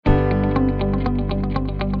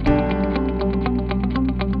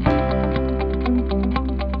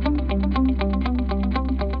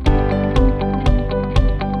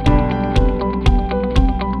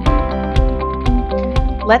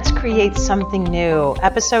Let's Create Something New,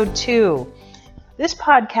 Episode 2. This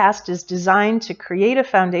podcast is designed to create a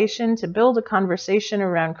foundation to build a conversation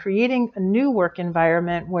around creating a new work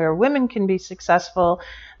environment where women can be successful,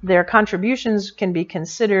 their contributions can be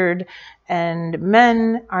considered, and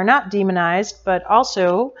men are not demonized, but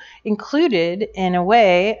also included in a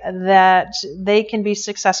way that they can be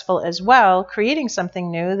successful as well, creating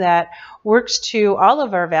something new that works to all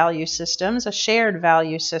of our value systems, a shared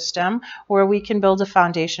value system where we can build a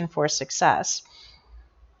foundation for success.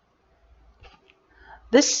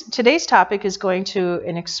 Today's topic is going to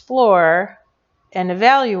explore and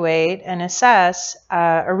evaluate and assess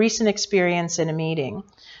a recent experience in a meeting.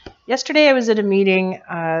 Yesterday I was at a meeting.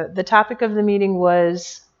 The topic of the meeting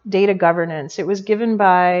was data governance. It was given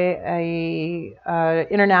by a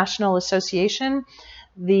international association.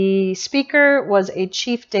 The speaker was a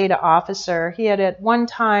chief data officer. He had at one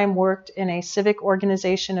time worked in a civic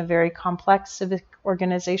organization, a very complex civic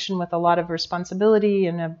organization with a lot of responsibility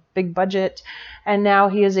and a big budget. And now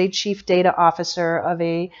he is a chief data officer of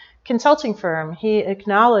a consulting firm. He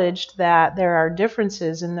acknowledged that there are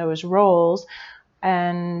differences in those roles,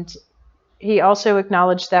 and he also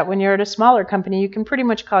acknowledged that when you're at a smaller company, you can pretty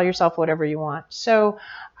much call yourself whatever you want. So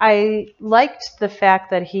I liked the fact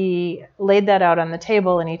that he laid that out on the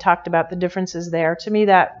table and he talked about the differences there. To me,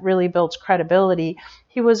 that really builds credibility.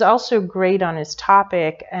 He was also great on his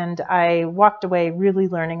topic, and I walked away really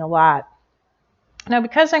learning a lot. Now,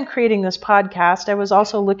 because I'm creating this podcast, I was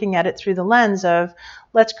also looking at it through the lens of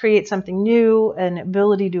let's create something new, an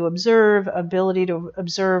ability to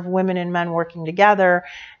observe women and men working together,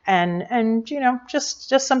 and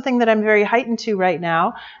just something that I'm very heightened to right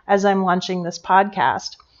now as I'm launching this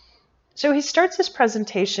podcast. So he starts his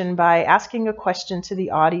presentation by asking a question to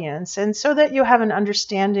the audience, and so that you have an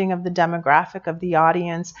understanding of the demographic of the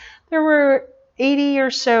audience, there were 80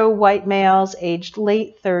 or so white males aged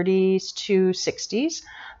late 30s to 60s.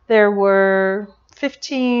 There were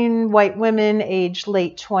 15 white women aged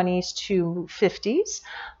late 20s to 50s.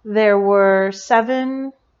 There were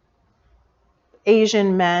 7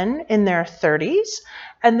 Asian men in their 30s.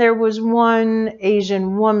 And there was one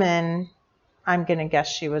Asian woman, I'm going to guess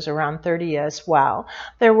she was around 30 as well.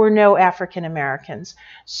 There were no African Americans.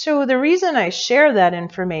 So the reason I share that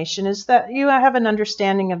information is that you have an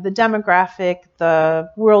understanding of the demographic,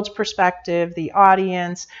 the world's perspective, the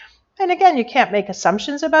audience. And again, you can't make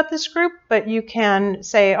assumptions about this group, but you can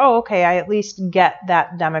say, oh, okay, I at least get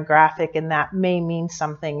that demographic and that may mean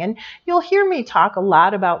something. And you'll hear me talk a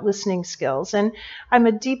lot about listening skills. And I'm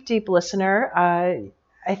a deep, deep listener.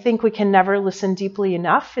 I think we can never listen deeply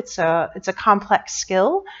enough. It's a complex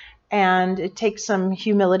skill, and it takes some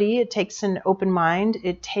humility. It takes an open mind.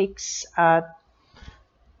 It takes an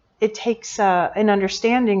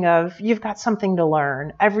understanding of you've got something to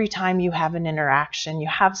learn. Every time you have an interaction, you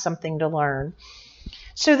have something to learn.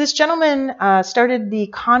 So this gentleman started the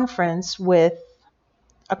conference with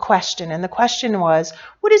a question, and the question was,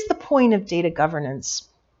 what is the point of data governance?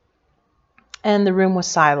 And the room was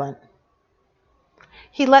silent.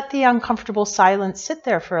 He let the uncomfortable silence sit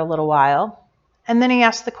there for a little while, and then he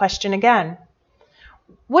asked the question again.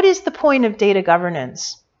 What is the point of data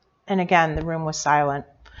governance? And again, the room was silent.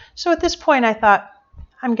 So at this point, I thought,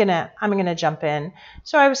 I'm gonna jump in.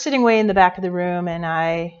 So I was sitting way in the back of the room, and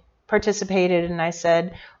I participated, and I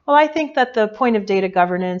said, well, I think that the point of data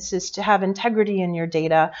governance is to have integrity in your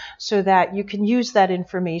data so that you can use that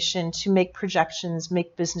information to make projections,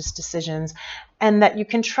 make business decisions, and that you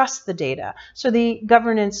can trust the data. So the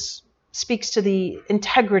governance speaks to the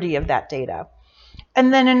integrity of that data.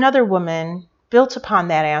 And then another woman built upon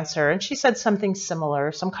that answer, and she said something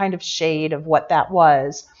similar, some kind of shade of what that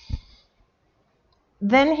was.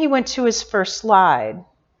 Then he went to his first slide.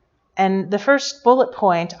 And the first bullet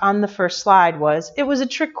point on the first slide was, it was a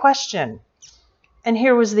trick question. And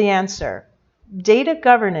here was the answer. Data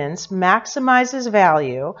governance maximizes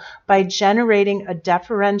value by generating a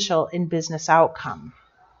differential in business outcome.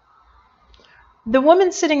 The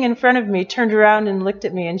woman sitting in front of me turned around and looked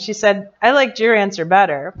at me, and she said, I liked your answer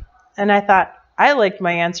better. And I thought, I liked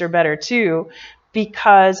my answer better too,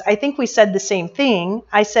 because I think we said the same thing.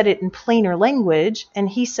 I said it in plainer language, and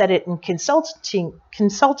he said it in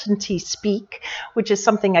consultancy speak, which is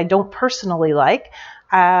something I don't personally like.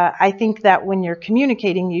 I think that when you're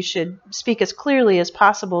communicating, you should speak as clearly as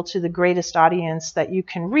possible to the greatest audience that you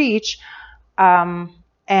can reach.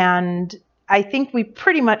 And I think we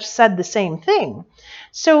pretty much said the same thing.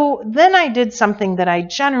 So then I did something that I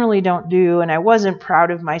generally don't do, and I wasn't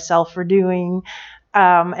proud of myself for doing.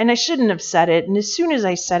 And I shouldn't have said it. And as soon as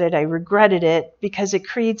I said it, I regretted it because it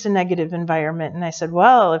creates a negative environment. And I said,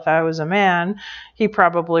 well, if I was a man, he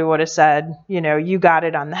probably would have said, you got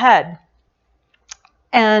it on the head.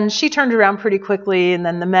 And she turned around pretty quickly, and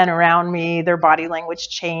then the men around me, their body language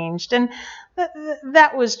changed. And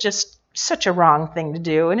that was just such a wrong thing to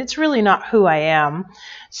do, and it's really not who I am.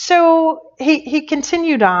 So he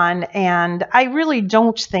continued on, and I really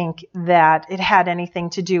don't think that it had anything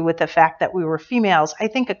to do with the fact that we were females. I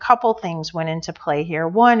think a couple things went into play here.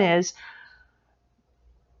 One is,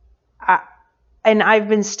 and I've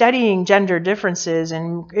been studying gender differences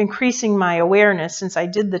and increasing my awareness since I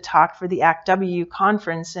did the talk for the ACT-W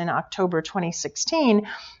conference in October 2016.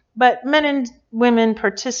 But men and women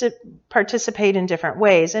participate in different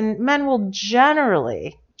ways, and men will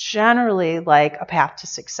generally like a path to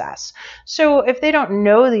success. So if they don't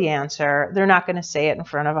know the answer, they're not going to say it in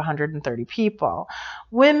front of 130 people.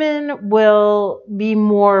 Women will be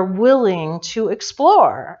more willing to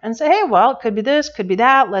explore and say, hey, well, it could be this, could be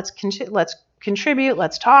that. Let's contribute,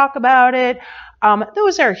 let's talk about it.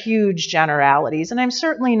 Those are huge generalities, and I'm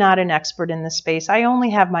certainly not an expert in this space. I only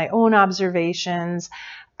have my own observations.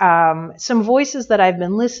 Some voices that I've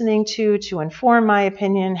been listening to inform my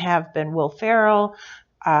opinion have been Will Ferrell,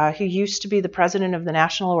 who used to be the president of the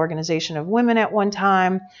National Organization of Women at one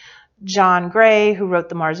time, John Gray, who wrote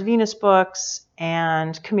the Mars-Venus books,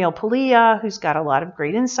 and Camille Paglia, who's got a lot of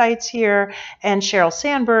great insights here, and Sheryl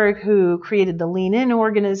Sandberg, who created the Lean In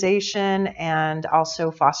organization and also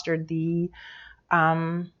fostered the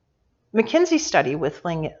McKinsey study with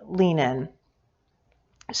Lean In.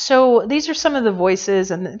 So these are some of the voices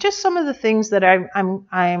and just some of the things that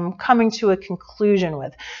I'm coming to a conclusion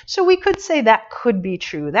with. So we could say that could be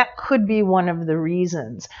true. That could be one of the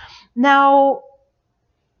reasons. Now,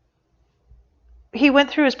 he went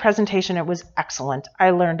through his presentation. It was excellent.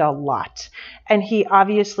 I learned a lot. And he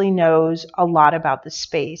obviously knows a lot about the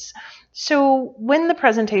space. So when the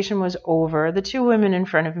presentation was over, the two women in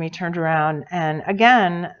front of me turned around, and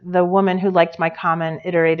again, the woman who liked my comment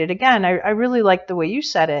iterated again, I really liked the way you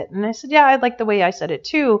said it. And I said, yeah, I like the way I said it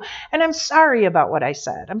too. And I'm sorry about what I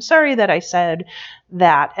said. I'm sorry that I said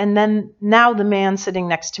that. And then now the man sitting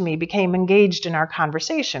next to me became engaged in our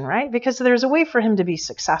conversation, right? Because there's a way for him to be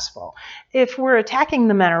successful. If we're attacking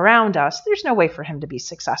the men around us, there's no way for him to be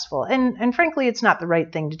successful. And frankly, it's not the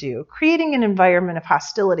right thing to do. Creating an environment of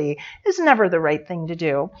hostility is never the right thing to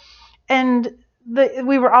do. And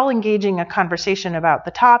we were all engaging a conversation about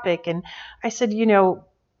the topic. And I said,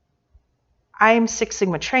 I'm Six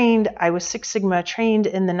Sigma trained. I was Six Sigma trained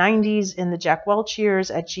in the 90s in the Jack Welch years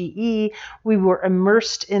at GE. We were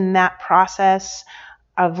immersed in that process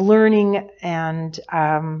of learning, and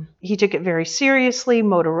he took it very seriously.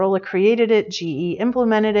 Motorola created it, GE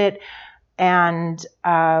implemented it, and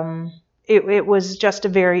it was just a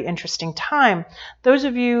very interesting time. Those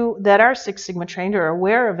of you that are Six Sigma trained or are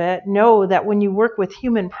aware of it know that when you work with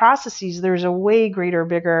human processes, there's a way greater,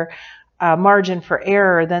 bigger margin for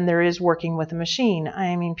error than there is working with a machine.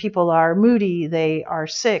 I mean, people are moody, they are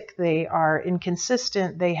sick, they are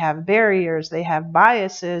inconsistent, they have barriers, they have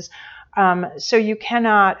biases. So you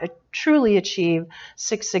cannot truly achieve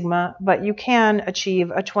Six Sigma, but you can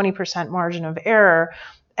achieve a 20% margin of error.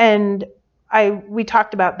 And we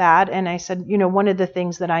talked about that, and I said, one of the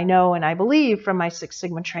things that I know and I believe from my Six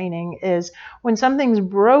Sigma training is when something's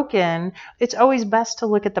broken, it's always best to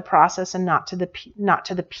look at the process and not to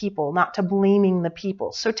the people, not to blaming the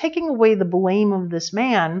people. So taking away the blame of this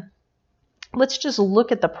man, let's just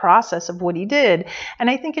look at the process of what he did. And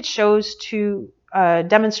I think it shows to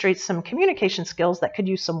demonstrate some communication skills that could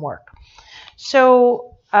use some work.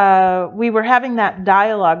 So we were having that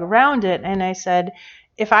dialogue around it, and I said,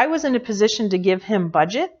 if I was in a position to give him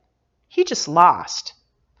budget, he just lost,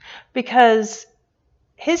 because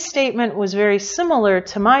his statement was very similar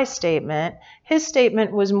to my statement. His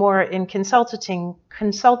statement was more in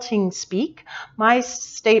consulting speak. My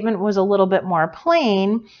statement was a little bit more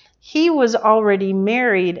plain. He was already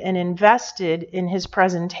married and invested in his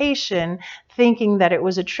presentation, thinking that it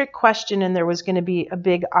was a trick question and there was going to be a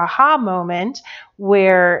big aha moment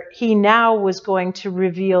where he now was going to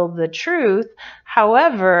reveal the truth.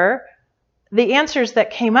 However, the answers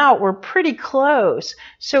that came out were pretty close.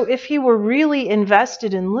 So if he were really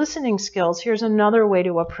invested in listening skills, here's another way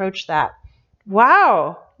to approach that.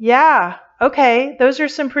 Wow, yeah, okay, those are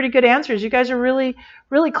some pretty good answers. You guys are really,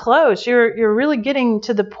 really close. You're really getting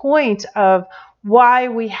to the point of why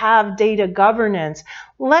we have data governance.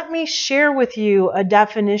 Let me share with you a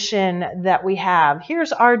definition that we have.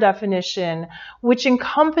 Here's our definition, which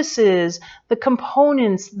encompasses the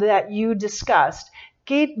components that you discussed.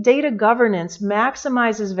 Data governance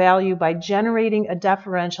maximizes value by generating a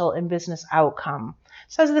differential in business outcome.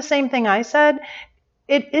 Says the same thing I said.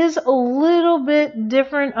 It is a little bit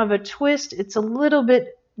different of a twist. It's a little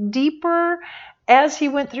bit deeper. As he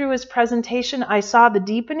went through his presentation, I saw the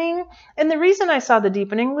deepening. And the reason I saw the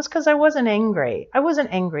deepening was because I wasn't angry.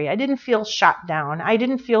 I didn't feel shot down. I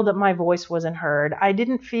didn't feel that my voice wasn't heard. I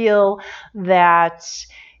didn't feel that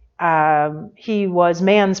he was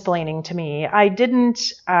mansplaining to me. I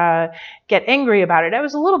didn't get angry about it. I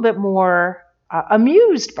was a little bit more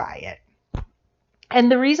amused by it.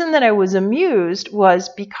 And the reason that I was amused was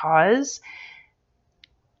because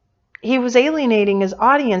he was alienating his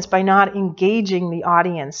audience by not engaging the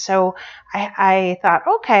audience. So I thought,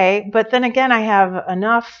 okay, but then again, I have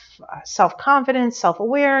enough self-confidence,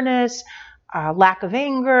 self-awareness, lack of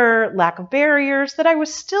anger, lack of barriers, that I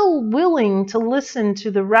was still willing to listen to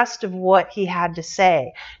the rest of what he had to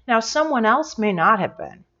say. Now, someone else may not have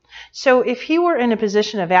been. So if he were in a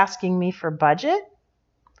position of asking me for budget,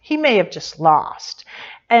 he may have just lost.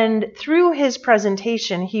 And through his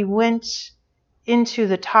presentation, he went into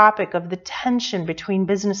the topic of the tension between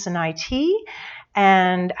business and IT,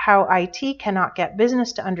 and how IT cannot get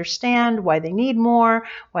business to understand why they need more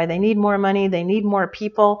money, they need more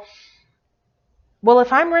people. Well,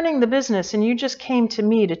 if I'm running the business and you just came to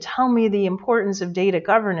me to tell me the importance of data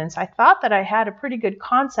governance, I thought that I had a pretty good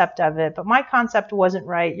concept of it, but my concept wasn't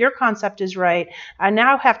right. Your concept is right. I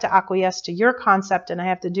now have to acquiesce to your concept, and I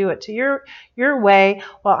have to do it to your way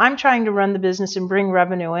while I'm trying to run the business and bring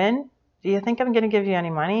revenue in. Do you think I'm going to give you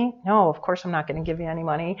any money? No, of course I'm not going to give you any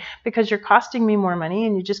money, because you're costing me more money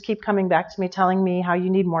and you just keep coming back to me telling me how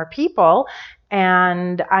you need more people,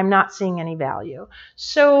 and I'm not seeing any value.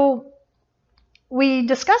 So we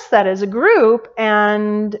discussed that as a group,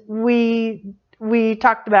 and we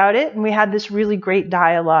talked about it, and we had this really great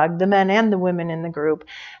dialogue, the men and the women in the group.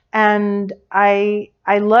 And I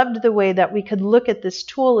loved the way that we could look at this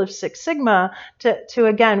tool of Six Sigma to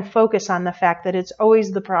again focus on the fact that it's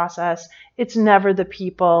always the process, it's never the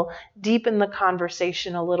people. Deepen the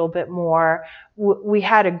conversation a little bit more. We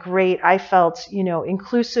had a great, I felt,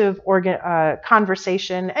 inclusive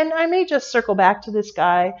conversation. And I may just circle back to this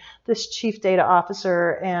guy, this chief data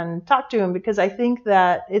officer, and talk to him, because I think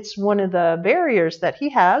that it's one of the barriers that he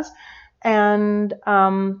has. And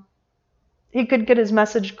he could get his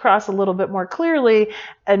message across a little bit more clearly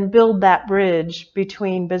and build that bridge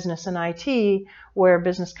between business and IT, where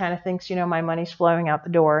business kind of thinks, my money's flowing out the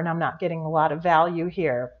door and I'm not getting a lot of value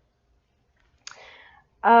here.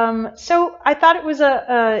 So I thought it was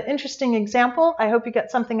an interesting example. I hope you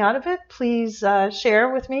got something out of it. Please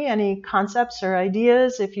share with me any concepts or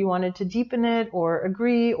ideas if you wanted to deepen it, or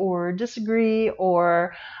agree or disagree,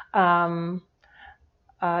 or give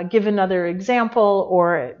another example,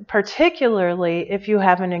 or particularly if you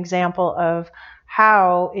have an example of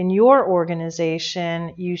how in your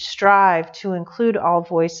organization you strive to include all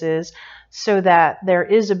voices, so that there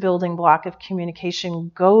is a building block of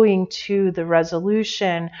communication going to the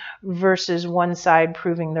resolution versus one side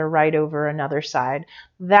proving they're right over another side.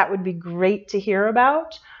 That would be great to hear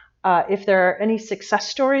about. If there are any success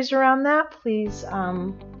stories around that, please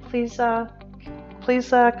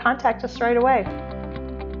contact us right away.